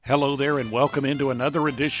Hello there and welcome into another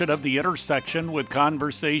edition of The Intersection with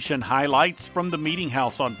conversation highlights from the Meeting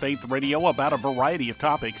House on Faith Radio about a variety of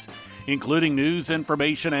topics, including news,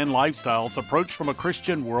 information, and lifestyles approached from a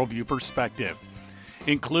Christian worldview perspective.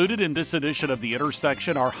 Included in this edition of The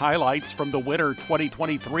Intersection are highlights from the Winter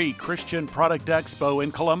 2023 Christian Product Expo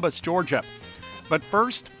in Columbus, Georgia. But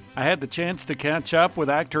first, I had the chance to catch up with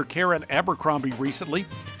actor Karen Abercrombie recently.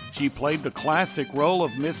 She played the classic role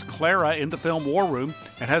of Miss Clara in the film War Room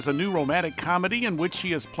and has a new romantic comedy in which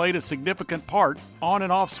she has played a significant part on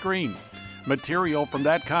and off screen. Material from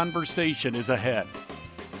that conversation is ahead.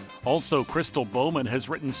 Also, Crystal Bowman has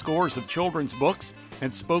written scores of children's books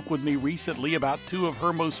and spoke with me recently about two of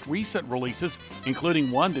her most recent releases,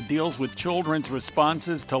 including one that deals with children's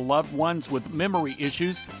responses to loved ones with memory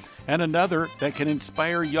issues and another that can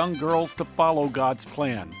inspire young girls to follow God's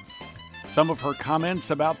plan. Some of her comments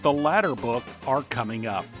about the latter book are coming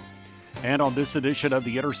up. And on this edition of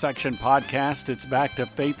the Intersection podcast, it's back to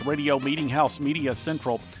Faith Radio Meeting House Media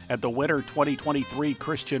Central at the Winter 2023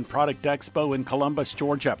 Christian Product Expo in Columbus,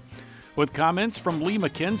 Georgia. With comments from Lee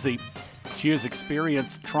McKenzie, she has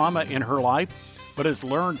experienced trauma in her life, but has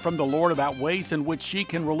learned from the Lord about ways in which she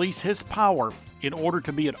can release His power in order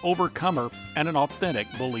to be an overcomer and an authentic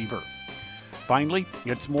believer. Finally,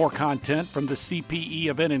 it's more content from the CPE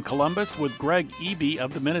event in Columbus with Greg Eby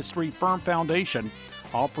of the Ministry Firm Foundation,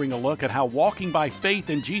 offering a look at how walking by faith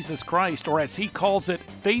in Jesus Christ, or as he calls it,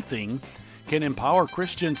 faithing, can empower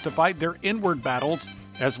Christians to fight their inward battles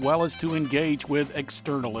as well as to engage with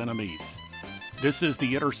external enemies. This is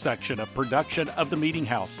The Intersection, a production of the Meeting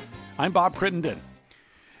House. I'm Bob Crittenden.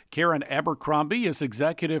 Karen Abercrombie is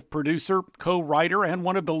executive producer, co-writer, and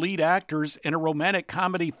one of the lead actors in a romantic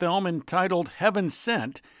comedy film entitled Heaven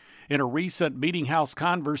Sent. In a recent Meeting House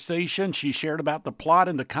conversation, she shared about the plot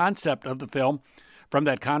and the concept of the film. From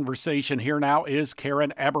that conversation, here now is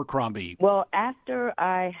Karen Abercrombie. Well, after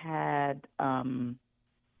I had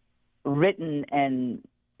written and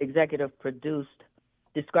executive produced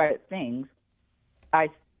Discarded Things, I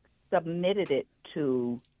submitted it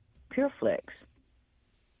to PureFlix.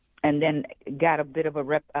 And then got a bit of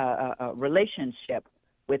a relationship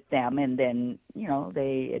with them. And then,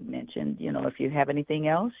 they had mentioned, if you have anything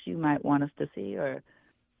else you might want us to see or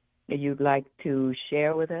you'd like to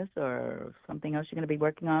share with us or something else you're going to be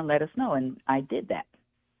working on, let us know. And I did that.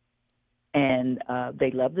 And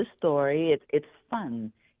they love the story. It's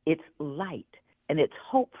fun. It's light. And it's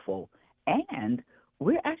hopeful. And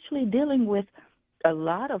we're actually dealing with a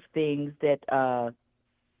lot of things that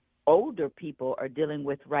older people are dealing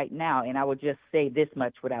with right now, and I would just say this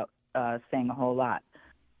much without saying a whole lot.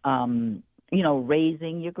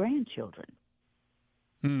 Raising your grandchildren.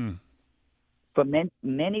 For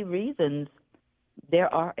many reasons,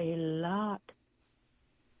 there are a lot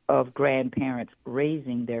of grandparents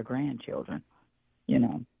raising their grandchildren,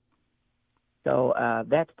 So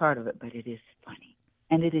that's part of it, but it is funny,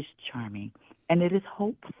 and it is charming, and it is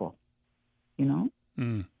hopeful,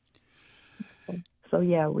 So,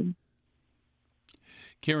 yeah,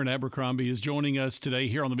 Karen Abercrombie is joining us today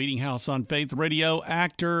here on the Meeting House on Faith Radio,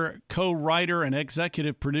 actor, co-writer, and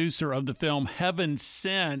executive producer of the film Heaven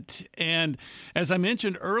Sent. And as I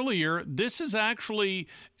mentioned earlier, this is actually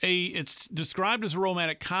it's described as a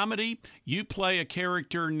romantic comedy. You play a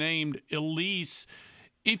character named Elise.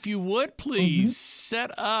 If you would please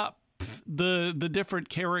set up the different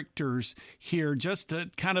characters here, just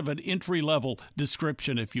a kind of an entry-level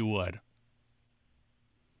description, if you would.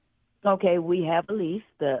 Okay, we have Elise,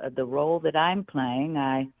 the role that I'm playing.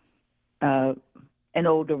 An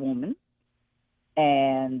older woman,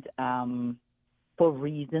 and for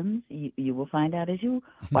reasons you will find out as you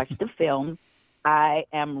watch the film, I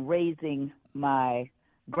am raising my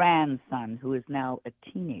grandson, who is now a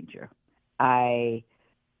teenager. I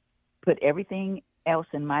put everything else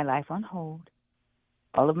in my life on hold,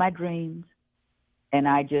 all of my dreams, and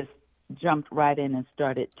I just jumped right in and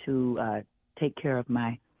started to take care of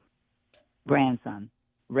my grandson,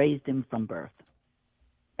 raised him from birth.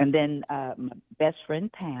 And then my best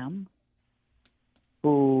friend Pam,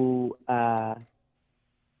 who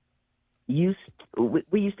we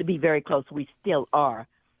used to be very close. We still are,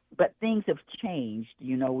 but things have changed.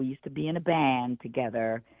 We used to be in a band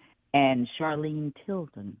together, and Charlene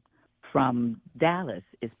Tilden from Dallas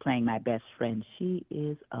is playing my best friend. She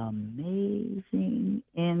is amazing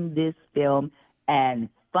in this film and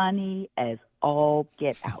funny as all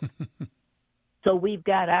get out. So we've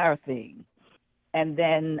got our thing. And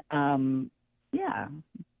then,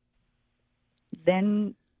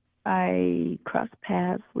 then I crossed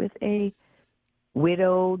paths with a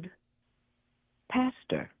widowed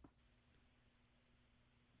pastor.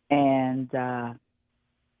 And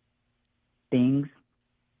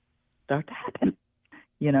start to happen.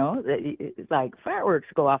 It's like fireworks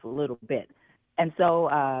go off a little bit. And so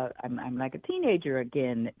I'm like a teenager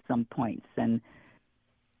again at some points. And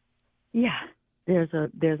yeah, there's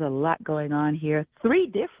a lot going on here. 3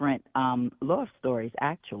 different love stories,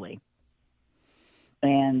 actually.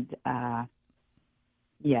 And I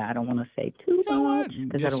don't want to say too much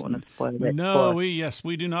because I don't want to spoil it. No,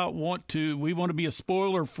 we do not want to. We want to be a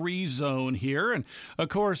spoiler-free zone here. And, of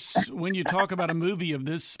course, when you talk about a movie of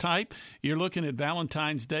this type, you're looking at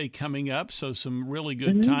Valentine's Day coming up, so some really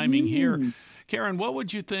good timing here. Karen, what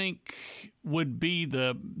would you think would be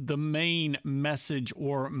the main message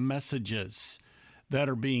or messages that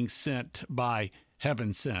are being sent by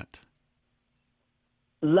Heaven Sent?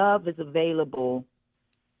 Love is available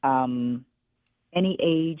any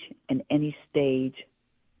age and any stage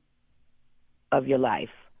of your life.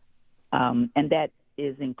 And that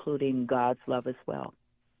is including God's love as well.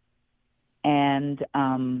 And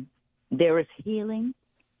there is healing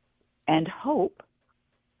and hope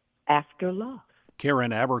after love.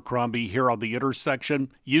 Karen Abercrombie here on The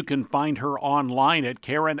Intersection. You can find her online at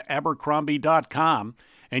KarenAbercrombie.com,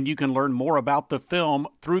 and you can learn more about the film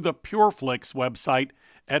through the PureFlix website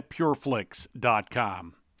at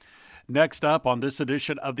pureflix.com. Next up on this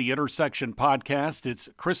edition of the Intersection podcast, it's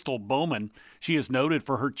Crystal Bowman. She is noted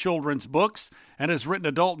for her children's books and has written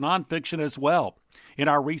adult nonfiction as well. In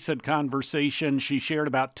our recent conversation, she shared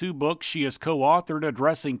about 2 books she has co-authored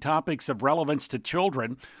addressing topics of relevance to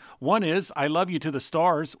children. One is I Love You to the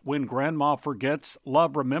Stars, When Grandma Forgets,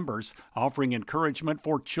 Love Remembers, offering encouragement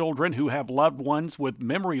for children who have loved ones with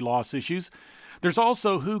memory loss issues. There's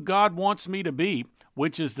also Who God Wants Me to Be,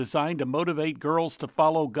 which is designed to motivate girls to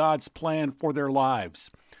follow God's plan for their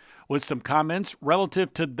lives. With some comments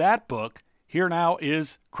relative to that book, here now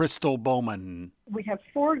is Crystal Bowman. We have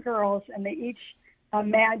 4 girls, and they each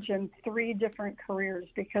imagine 3 different careers,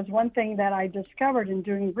 because one thing that I discovered in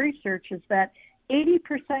doing research is that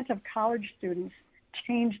 80% of college students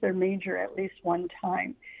change their major at least one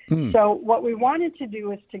time. So what we wanted to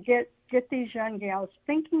do is to get these young gals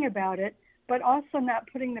thinking about it, but also not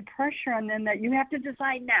putting the pressure on them that you have to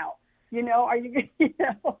decide now. Are you,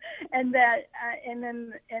 and that, and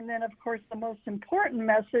then of course the most important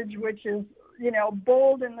message, which is,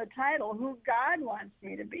 bold in the title, Who God Wants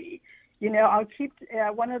Me to Be. I'll keep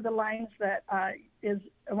one of the lines that is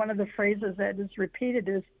one of the phrases that is repeated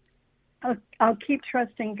is, I'll keep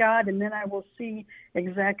trusting God, and then I will see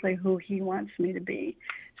exactly who He wants me to be.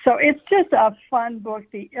 So it's just a fun book.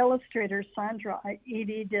 The illustrator, Sandra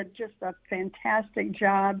Eady, did just a fantastic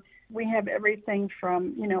job. We have everything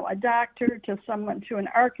from, a doctor to an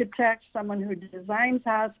architect, someone who designs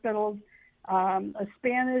hospitals, a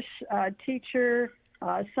Spanish teacher,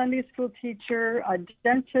 a Sunday school teacher, a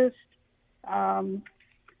dentist,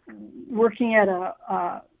 working at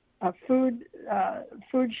a food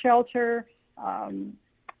shelter,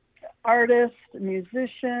 artist,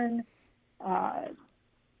 musician.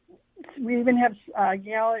 We even have a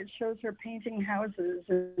gal that shows her painting houses,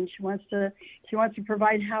 and she wants to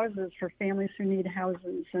provide houses for families who need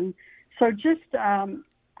houses. And so just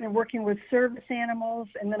working with service animals,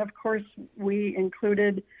 and then of course we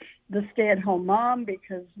included the stay-at-home mom,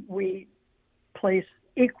 because we place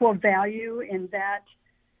equal value in that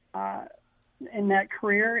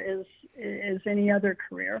career as any other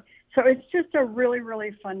career. So it's just a really,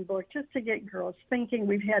 really fun book just to get girls thinking.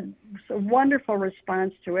 We've had a wonderful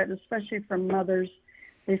response to it, especially from mothers.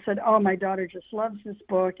 They said, oh, my daughter just loves this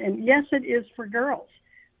book. And yes, it is for girls,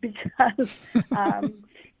 because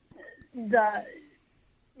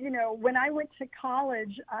when I went to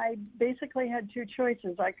college, I basically had 2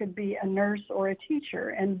 choices. I could be a nurse or a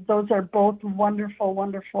teacher, and those are both wonderful,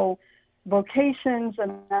 wonderful vocations.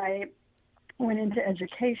 And I went into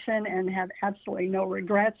education and have absolutely no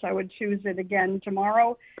regrets. I would choose it again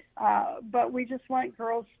tomorrow. But we just want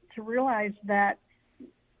girls to realize that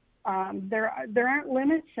there aren't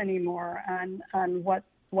limits anymore on what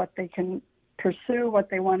they can pursue,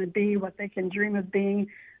 what they want to be, what they can dream of being.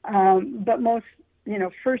 But most,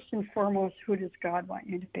 first and foremost, who does God want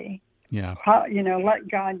you to be? Yeah. Let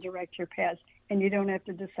God direct your path, and you don't have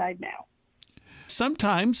to decide now.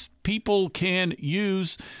 Sometimes people can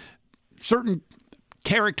use certain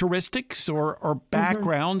characteristics or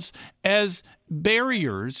backgrounds as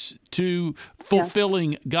barriers to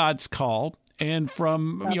fulfilling God's call and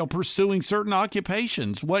from pursuing certain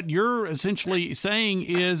occupations. What you're essentially saying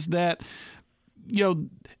is that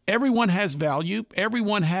everyone has value,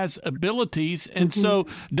 everyone has abilities, and so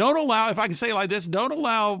don't allow, if I can say it like this, don't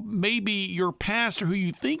allow maybe your past or who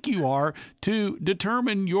you think you are to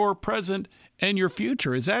determine your present and your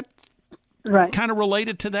future. Is that right? Kind of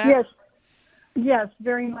related to that? Yes. Yes,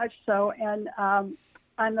 very much so. And on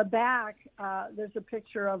the back, there's a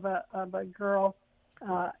picture of a girl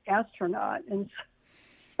astronaut, and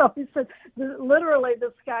so he said, literally,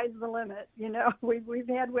 the sky's the limit. You know, we've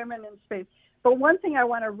had women in space. But one thing I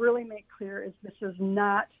want to really make clear is this is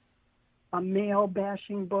not a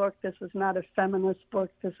male-bashing book. This is not a feminist book.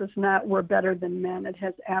 This is not we're better than men. It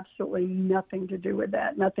has absolutely nothing to do with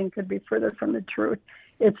that. Nothing could be further from the truth.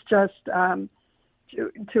 It's just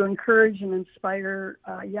to encourage and inspire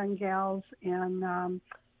young gals. And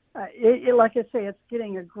like I say, it's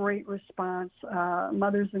getting a great response,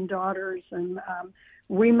 mothers and daughters. And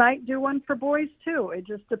we might do one for boys, too. It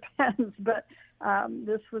just depends. But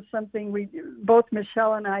this was something both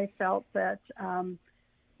Michelle and I felt that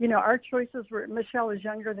our choices were, Michelle is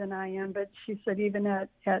younger than I am, but she said even at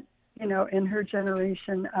in her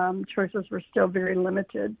generation, choices were still very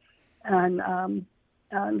limited. And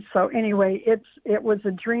so anyway, it was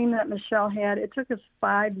a dream that Michelle had. It took us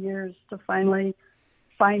 5 years to finally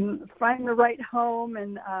find the right home,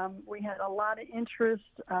 and we had a lot of interest,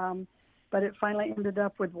 but it finally ended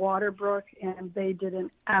up with Waterbrook, and they did an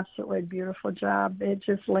absolutely beautiful job. It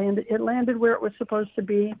landed where it was supposed to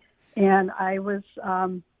be, and I was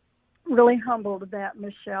really humbled that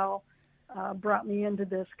Michelle brought me into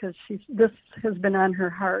this, because this has been on her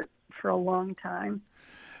heart for a long time.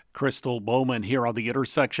 Crystal Bowman here on The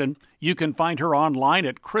Intersection. You can find her online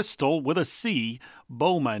at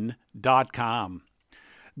crystal.bowman.com.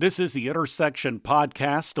 This is The Intersection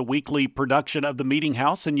Podcast, a weekly production of the Meeting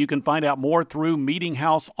House, and you can find out more through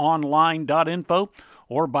meetinghouseonline.info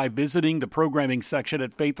or by visiting the programming section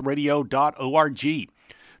at faithradio.org.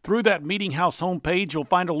 Through that Meeting House homepage, you'll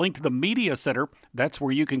find a link to the Media Center. That's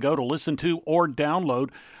where you can go to listen to or download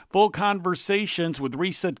full conversations with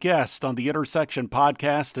recent guests on the Intersection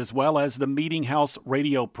Podcast, as well as the Meeting House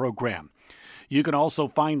radio program. You can also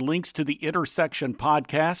find links to the Intersection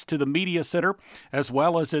Podcast, to the Media Center, as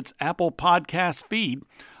well as its Apple Podcast feed.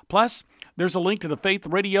 Plus, there's a link to the Faith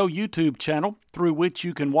Radio YouTube channel through which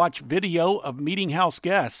you can watch video of Meeting House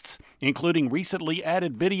guests, including recently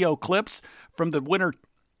added video clips from the Winter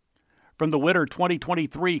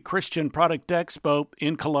 2023 Christian Product Expo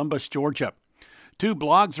in Columbus, Georgia. 2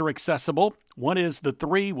 blogs are accessible. One is The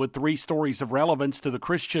Three, with 3 stories of relevance to the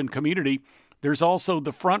Christian community. There's also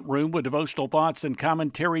The Front Room, with devotional thoughts and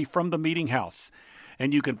commentary from the Meeting House.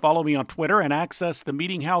 And you can follow me on Twitter and access the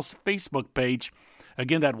Meeting House Facebook page.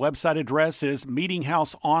 Again, that website address is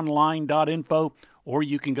meetinghouseonline.info, or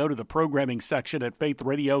you can go to the programming section at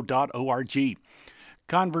faithradio.org.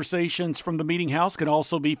 Conversations from the Meeting House can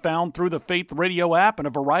also be found through the Faith Radio app and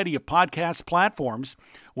a variety of podcast platforms.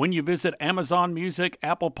 When you visit Amazon Music,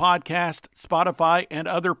 Apple Podcast, Spotify, and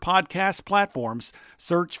other podcast platforms,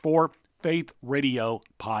 search for Faith Radio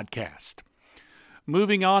Podcast.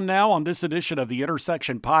 Moving on now on this edition of the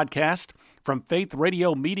Intersection Podcast, from Faith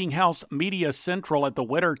Radio Meeting House Media Central at the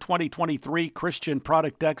Winter 2023 Christian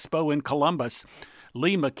Product Expo in Columbus,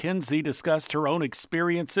 Lee McKenzie discussed her own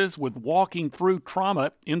experiences with walking through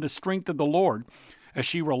trauma in the strength of the Lord. As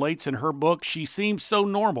she relates in her book, She Seems So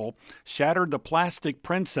Normal, Shattered the Plastic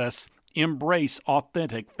Princess, Embrace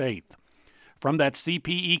Authentic Faith. From that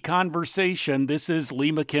CPE conversation, this is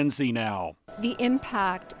Lee McKenzie now. The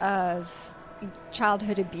impact of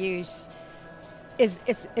childhood abuse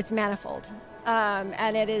it's manifold,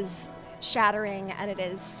 and it is shattering, and it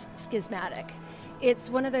is schismatic. It's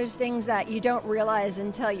one of those things that you don't realize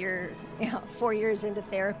until you're 4 years into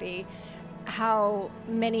therapy, how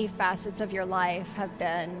many facets of your life have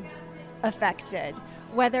been affected,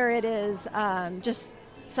 whether it is just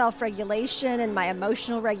self-regulation and my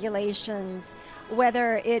emotional regulations,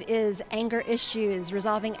 whether it is anger issues,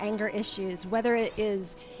 resolving anger issues, whether it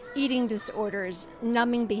is eating disorders,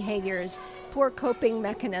 numbing behaviors, poor coping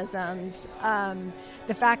mechanisms,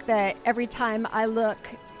 the fact that every time I look,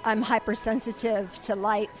 I'm hypersensitive to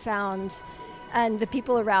light, sound, and the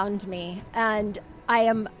people around me. And I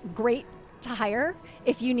am great to hire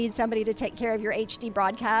if you need somebody to take care of your HD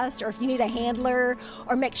broadcast, or if you need a handler,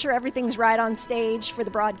 or make sure everything's right on stage for the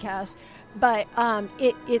broadcast. But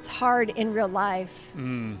it's hard in real life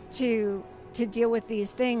to deal with these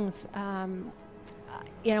things.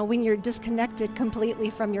 When you're disconnected completely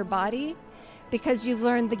from your body, because you've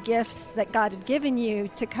learned the gifts that God had given you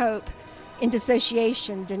to cope in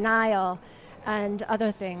dissociation, denial, and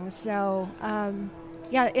other things. So,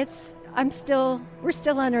 we're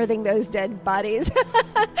still unearthing those dead bodies.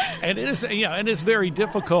 And it's very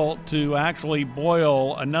difficult to actually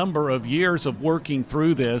boil a number of years of working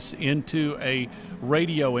through this into a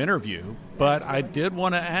radio interview. But Absolutely. I did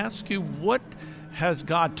want to ask you, what has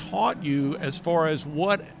God taught you as far as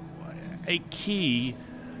what a key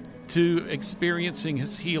to experiencing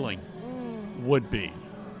his healing would be?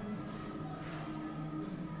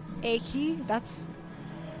 Achy.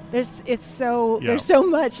 There's so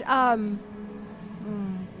much.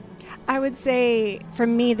 I would say, for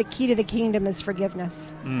me, the key to the kingdom is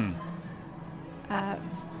forgiveness.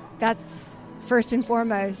 That's first and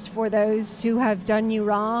foremost for those who have done you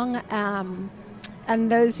wrong,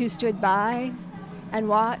 and those who stood by and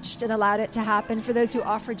watched and allowed it to happen. For those who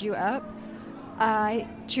offered you up, I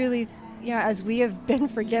truly, as we have been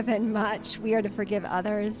forgiven much, we are to forgive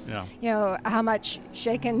others. Yeah. How much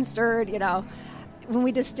shaken, stirred, when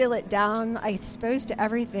we distill it down, I suppose, to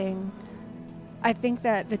everything, I think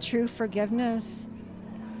that the true forgiveness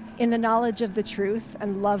in the knowledge of the truth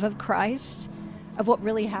and love of Christ, of what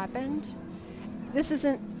really happened, this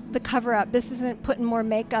isn't the cover-up. This isn't putting more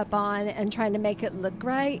makeup on and trying to make it look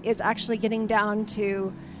right. It's actually getting down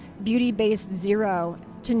to beauty-based zero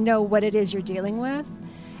to know what it is you're dealing with,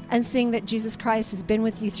 and seeing that Jesus Christ has been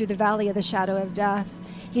with you through the valley of the shadow of death.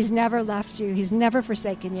 He's never left you. He's never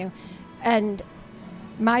forsaken you. And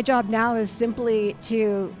my job now is simply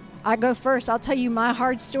I go first. I'll tell you my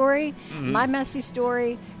hard story, my messy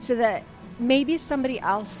story, so that maybe somebody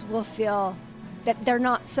else will feel that they're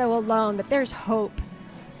not so alone, that there's hope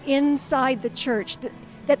inside the church,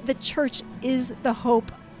 that the church is the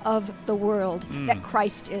hope of the world, that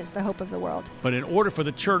Christ is the hope of the world. But in order for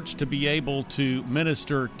the church to be able to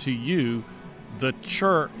minister to you,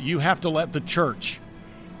 you have to let the church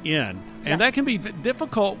in. And that can be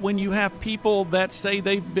difficult when you have people that say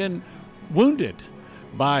they've been wounded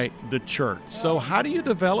by the church. So how do you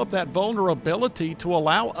develop that vulnerability to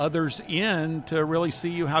allow others in to really see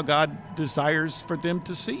you how God desires for them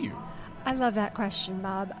to see you? I love that question,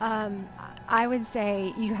 Bob. I would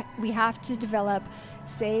say we have to develop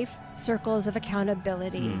safe circles of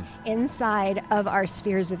accountability inside of our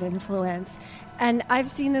spheres of influence. And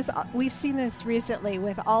we've seen this recently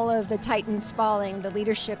with all of the titans falling, the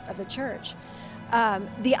leadership of the church.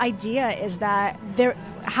 The idea is that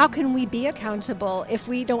how can we be accountable if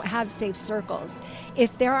we don't have safe circles?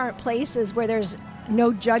 If there aren't places where there's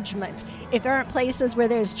no judgment, if there aren't places where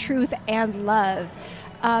there's truth and love.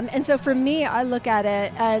 And so for me, I look at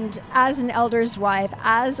it, and as an elder's wife,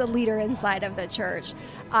 as a leader inside of the church,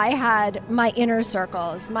 I had my inner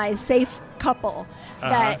circles, my safe couple,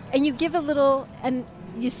 and you give a little, and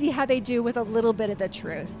you see how they do with a little bit of the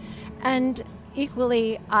truth. And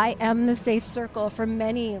equally, I am the safe circle for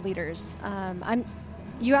many leaders.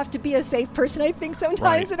 You have to be a safe person, I think,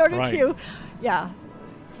 sometimes in order to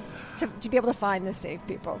be able to find the safe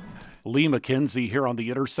people. Lee McKenzie here on The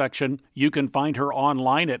Intersection. You can find her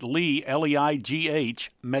online at Lee, Leigh,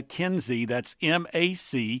 McKenzie, that's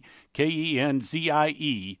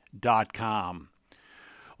MacKenzie.com.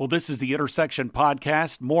 Well, this is the Intersection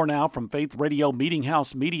Podcast. More now from Faith Radio Meeting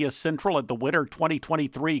House Media Central at the Winter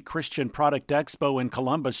 2023 Christian Product Expo in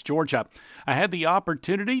Columbus, Georgia. I had the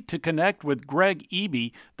opportunity to connect with Greg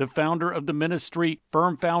Eby, the founder of the ministry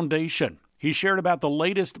Firm Foundation. He shared about the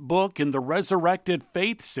latest book in the Resurrected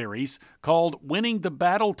Faith series called Winning the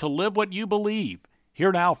Battle to Live What You Believe.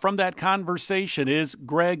 Here now from that conversation is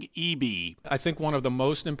Greg Eby. I think one of the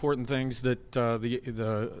most important things that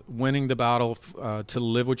the winning the battle to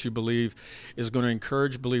live what you believe is going to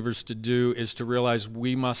encourage believers to do is to realize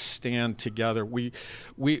we must stand together. We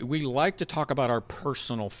like to talk about our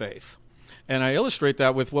personal faith. And I illustrate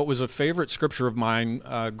that with what was a favorite scripture of mine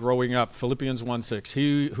growing up, Philippians 1:6.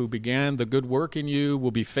 He who began the good work in you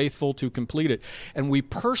will be faithful to complete it. And we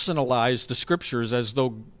personalize the scriptures as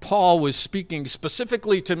though Paul was speaking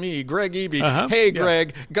specifically to me, Greg Eby. Hey,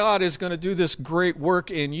 Greg, God is going to do this great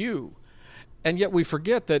work in you. And yet we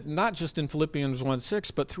forget that not just in Philippians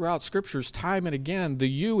 1:6, but throughout scriptures, time and again, the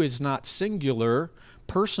you is not singular,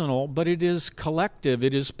 personal, but it is collective,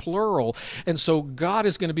 it is plural. And so God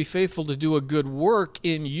is going to be faithful to do a good work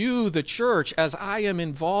in you, the church, as I am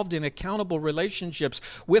involved in accountable relationships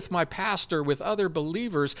with my pastor, with other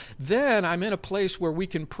believers. Then I'm in a place where we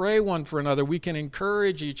can pray one for another, we can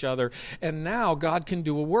encourage each other, and now God can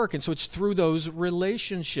do a work. And so it's through those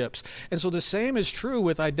relationships. And so the same is true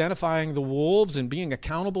with identifying the wolves and being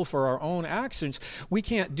accountable for our own actions. We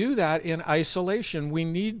can't do that in isolation. We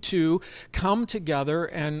need to come together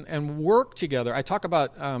and work together. I talk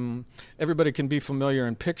about, everybody can be familiar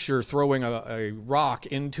and picture throwing a rock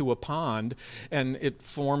into a pond and it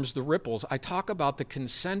forms the ripples. I talk about the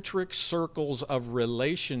concentric circles of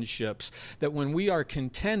relationships, that when we are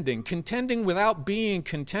contending without being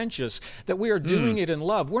contentious, that we are doing it in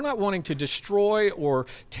love. We're not wanting to destroy or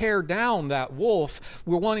tear down that wolf.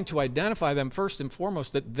 We're wanting to identify them first and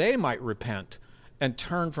foremost, that they might repent and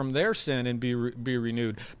turn from their sin and be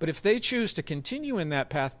renewed. But if they choose to continue in that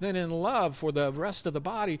path, then in love for the rest of the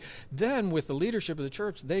body, then with the leadership of the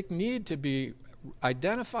church, they need to be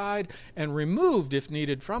identified and removed if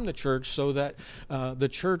needed from the church, so that the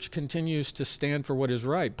church continues to stand for what is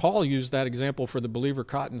right. Paul used that example for the believer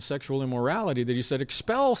caught in sexual immorality, that he said,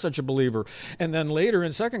 expel such a believer. And then later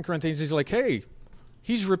in 2 Corinthians, he's like, hey,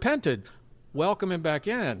 he's repented. Welcome him back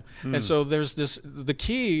in. And so there's the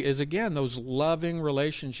key is, again, those loving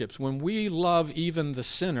relationships. When we love even the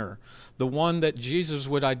sinner, the one that Jesus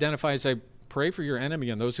would identify and say, pray for your enemy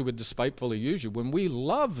and those who would despitefully use you. When we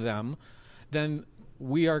love them, then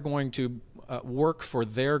we are going to work for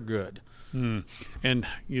their good. And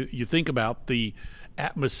you think about the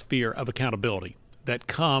atmosphere of accountability that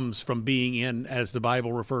comes from being in, as the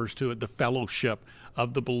Bible refers to it, the fellowship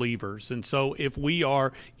of the believers. And so if we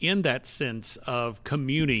are in that sense of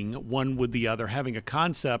communing one with the other, having a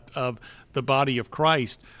concept of the body of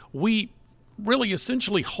Christ, we really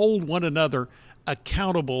essentially hold one another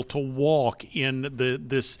accountable to walk in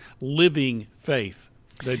this living faith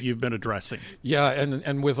that you've been addressing. Yeah,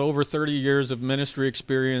 and with over 30 years of ministry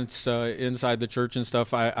experience inside the church and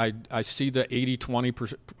stuff, I see the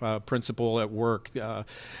 80-20 principle at work. That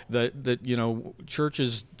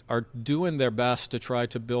churches are doing their best to try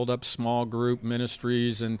to build up small group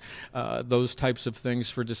ministries and those types of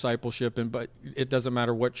things for discipleship. But it doesn't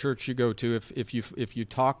matter what church you go to. If you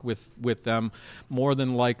talk with them, more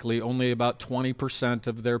than likely only about 20%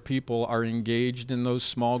 of their people are engaged in those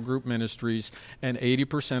small group ministries, and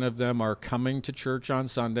 80% of them are coming to church on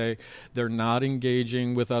Sunday. They're not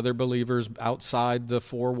engaging with other believers outside the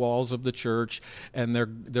four walls of the church, and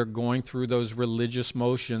they're going through those religious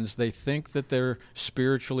motions. They think that they're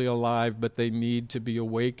spiritually alive, but they need to be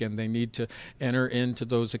awakened. They need to enter into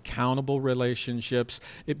those accountable relationships.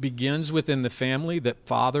 It begins within the family, that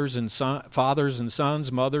fathers and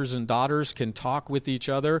sons, mothers and daughters can talk with each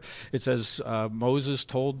other. It says Moses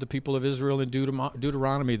told the people of Israel in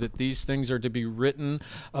Deuteronomy that these things are to be written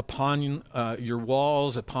upon your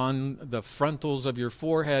walls, upon the frontals of your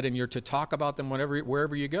forehead, and you're to talk about them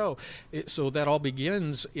wherever you go. So that all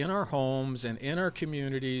begins in our homes and in our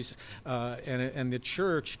communities, and the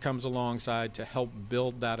church comes alongside to help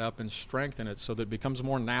build that up and strengthen it so that it becomes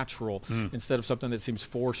more natural instead of something that seems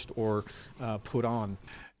forced or put on.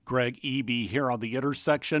 Greg Eby here on The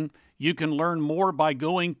Intersection. You can learn more by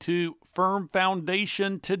going to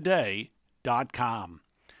firmfoundationtoday.com.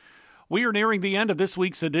 We are nearing the end of this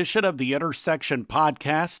week's edition of the Intersection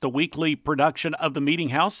Podcast, a weekly production of the Meeting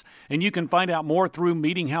House, and you can find out more through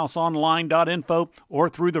meetinghouseonline.info or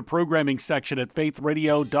through the programming section at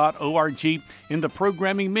faithradio.org. In the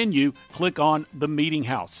programming menu, click on the Meeting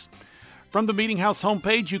House. From the Meeting House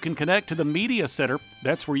homepage, you can connect to the Media Center.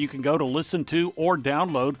 That's where you can go to listen to or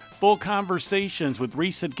download full conversations with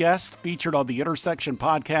recent guests featured on the Intersection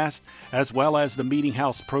Podcast, as well as the Meeting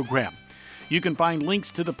House program. You can find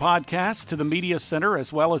links to the podcast, to the Media Center,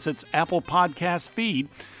 as well as its Apple Podcast feed.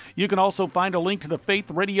 You can also find a link to the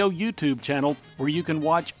Faith Radio YouTube channel, where you can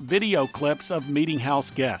watch video clips of Meeting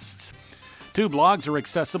House guests. 2 blogs are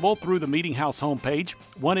accessible through the Meeting House homepage.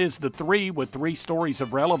 One is The 3, with 3 stories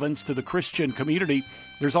of relevance to the Christian community.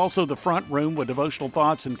 There's also The Front Room, with devotional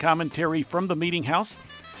thoughts and commentary from the Meeting House.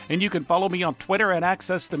 And you can follow me on Twitter and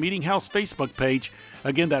access the Meeting House Facebook page.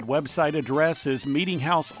 Again, that website address is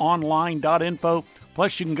meetinghouseonline.info.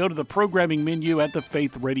 Plus, you can go to the programming menu at the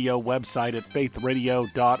Faith Radio website at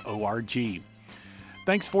faithradio.org.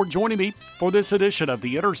 Thanks for joining me for this edition of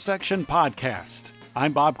the Intersection Podcast.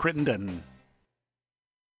 I'm Bob Crittenden.